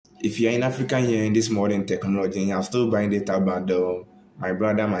If you're in Africa here in this modern technology and you're still buying data bundle, my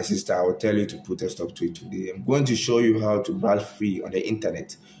brother, my sister, I will tell you to put a stop to it today. I'm going to show you how to browse free on the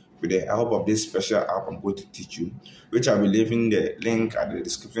internet with the help of this special app I'm going to teach you, which I'll be leaving the link at the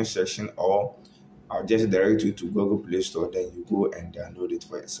description section, or I'll just direct you to Google Play Store, then you go and download it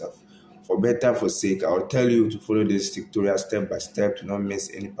for yourself. For better for sake, I'll tell you to follow this tutorial step by step to not miss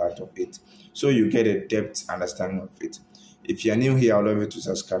any part of it, so you get a depth understanding of it. If you're new here, I'd love you to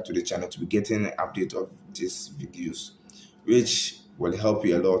subscribe to the channel to be getting an update of these videos, which will help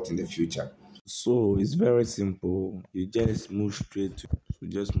you a lot in the future. So it's very simple. You just move straight to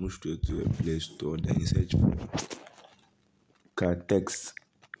the Play Store, then you search for Cartex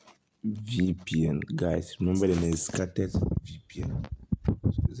VPN. Guys, remember the name is Cartex VPN.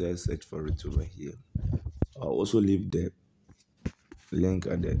 So just search for it over here. I'll also leave the link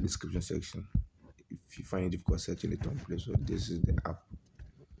at the description section. If you find it difficult searching it on Play Store, this is the app.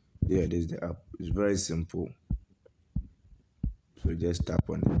 Yeah, this is the app. It's very simple. So just tap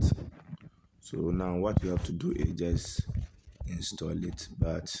on it. So now what you have to do is just install it,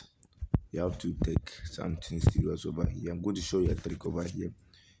 but you have to take something serious over here. I'm going to show you a trick over here.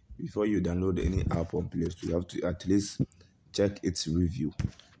 Before you download any app on Play Store, you have to at least check its review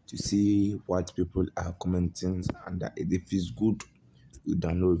to see what people are commenting, and if it's good, you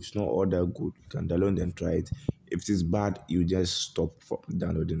download. If it's not all that good, you can download and try it. If it's bad, you just stop from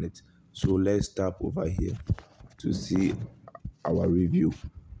downloading it. So let's tap over here to see our review.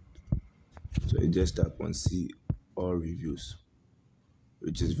 So you just tap on see all reviews,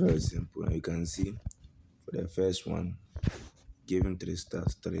 which is very simple. And you can see for the first one, giving 3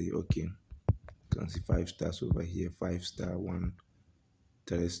 stars, 3, okay. You can see 5 stars over here, 5 star, 1,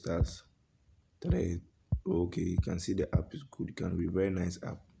 3 stars, 3, okay. You can see the app is good. You can read, very nice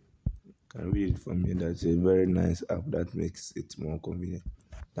app. You can read it from here. That's a very nice app that makes it more convenient.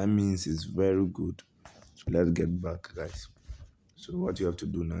 That means it's very good. So let's get back, guys. So what you have to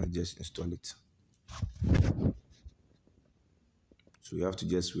do now is just install it. So you have to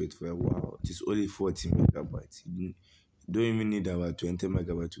just wait for a while. It is only 40 megabytes. You don't even need about 20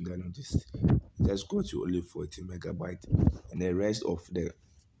 megabytes to download this. Just go to only 40 megabytes, and the rest of the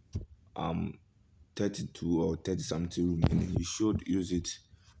 32 or 30 something remaining, you should use it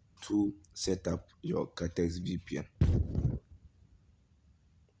to set up your Cartex VPN.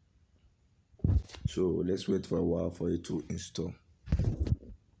 So let's wait for a while for it to install.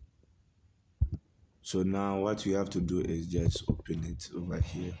 So now what you have to do is just open it over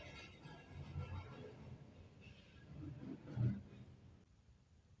here.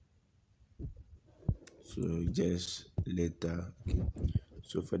 So just later. Okay.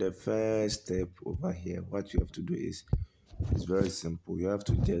 So for the first step over here, what you have to do is, it's very simple. You have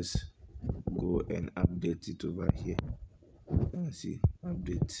to just go and update it over here. You can see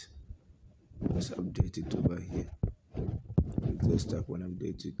update. Just update it over here. Just tap on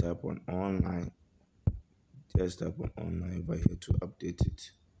update it, tap on online. Just tap on online over here to update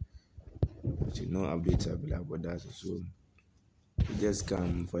it. So no updates available. That's so just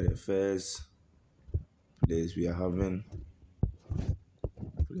come for the first place we are having.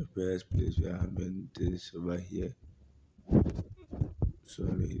 For the first place we are having this over here.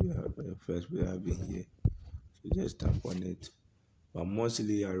 Sorry, we have the first we are having here. So just tap on it. But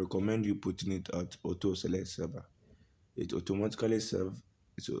mostly I recommend you putting it at auto select server. It automatically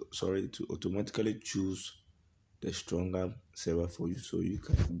to automatically choose the stronger server for you, so you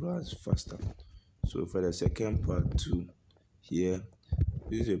can browse faster. So for the second part too, here,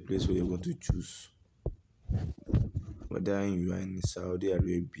 this is a place where you're going to choose whether you are in Saudi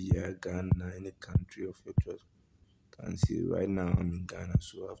Arabia, Ghana, any country of your choice. You can see right now I'm in Ghana,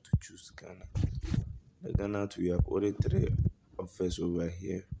 so I have to choose Ghana. The Ghana too, we have only 3 offers over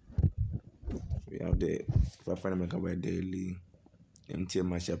here. We have the 500 megabyte daily, MTN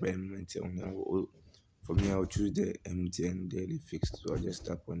mashup, and MTN. For me, I'll choose the MTN daily fixed, so I'll just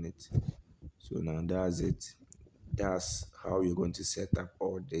tap on it. So now that's it. That's how you're going to set up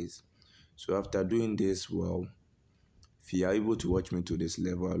all this. So after doing this, well, if you are able to watch me to this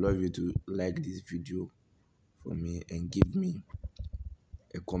level, I'd love you to like this video for me and give me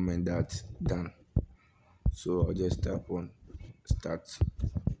a comment that's done. So I'll just tap on start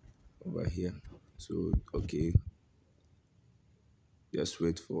over here. So okay, just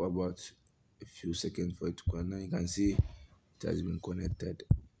wait for about a few seconds for it to connect. Now you can see it has been connected.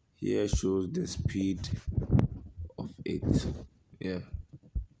 Here shows the speed of it. Yeah,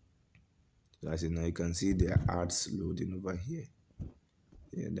 that's it. Now you can see the ads loading over here.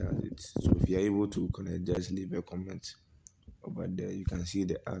 Yeah, that's it. So if you're able to connect, just leave a comment over there. You can see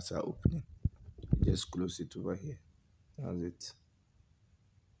the ads are opening. Just close it over here. That's it.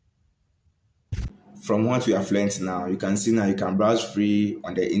 from what we have learned now, you can see now you can browse free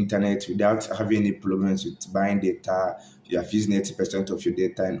on the internet without having any problems with buying data. You have used 80% of your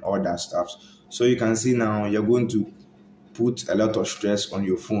data and all that stuff. So you can see now you're going to put a lot of stress on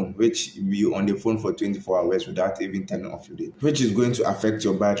your phone, which will be on the phone for 24 hours without even turning off your data, which is going to affect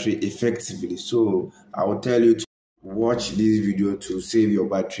your battery effectively. So I will tell you to watch this video to save your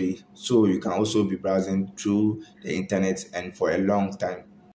battery, so you can also be browsing through the internet and for a long time.